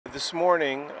This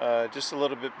morning, just a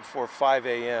little bit before 5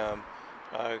 a.m.,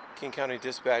 King County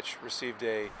Dispatch received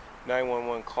a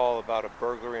 911 call about a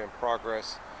burglary in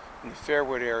progress in the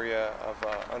Fairwood area of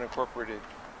unincorporated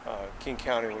King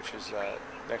County, which is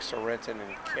next to Renton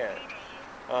and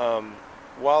Kent.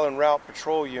 While en route,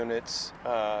 patrol units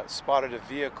spotted a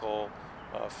vehicle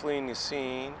fleeing the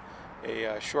scene.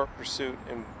 A short pursuit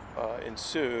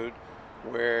ensued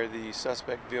where the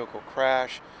suspect vehicle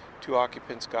crashed. Two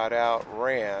occupants got out,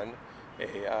 ran.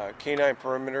 A canine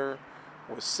perimeter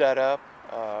was set up.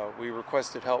 We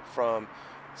requested help from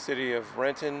City of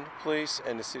Renton Police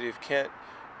and the City of Kent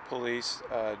Police.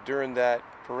 During that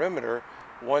perimeter,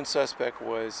 one suspect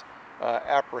was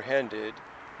apprehended,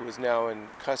 who is now in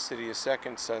custody. A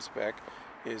second suspect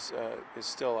is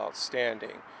still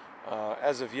outstanding.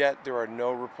 As of yet, there are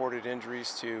no reported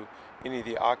injuries to any of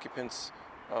the occupants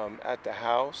at the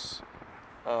house.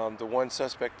 The one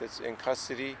suspect that's in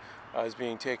custody is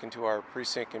being taken to our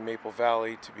precinct in Maple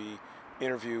Valley to be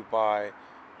interviewed by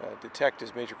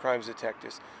detectives, major crimes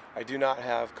detectives. I do not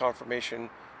have confirmation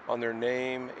on their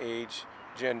name, age,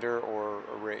 gender, or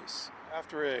race.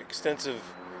 After an extensive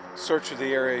search of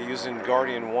the area using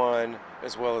Guardian 1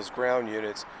 as well as ground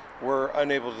units, we're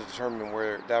unable to determine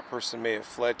where that person may have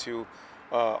fled to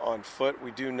on foot. We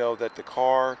do know that the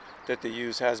car that they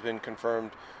use has been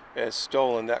confirmed as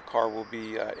stolen. That car will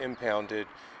be impounded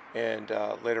and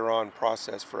later on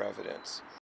processed for evidence.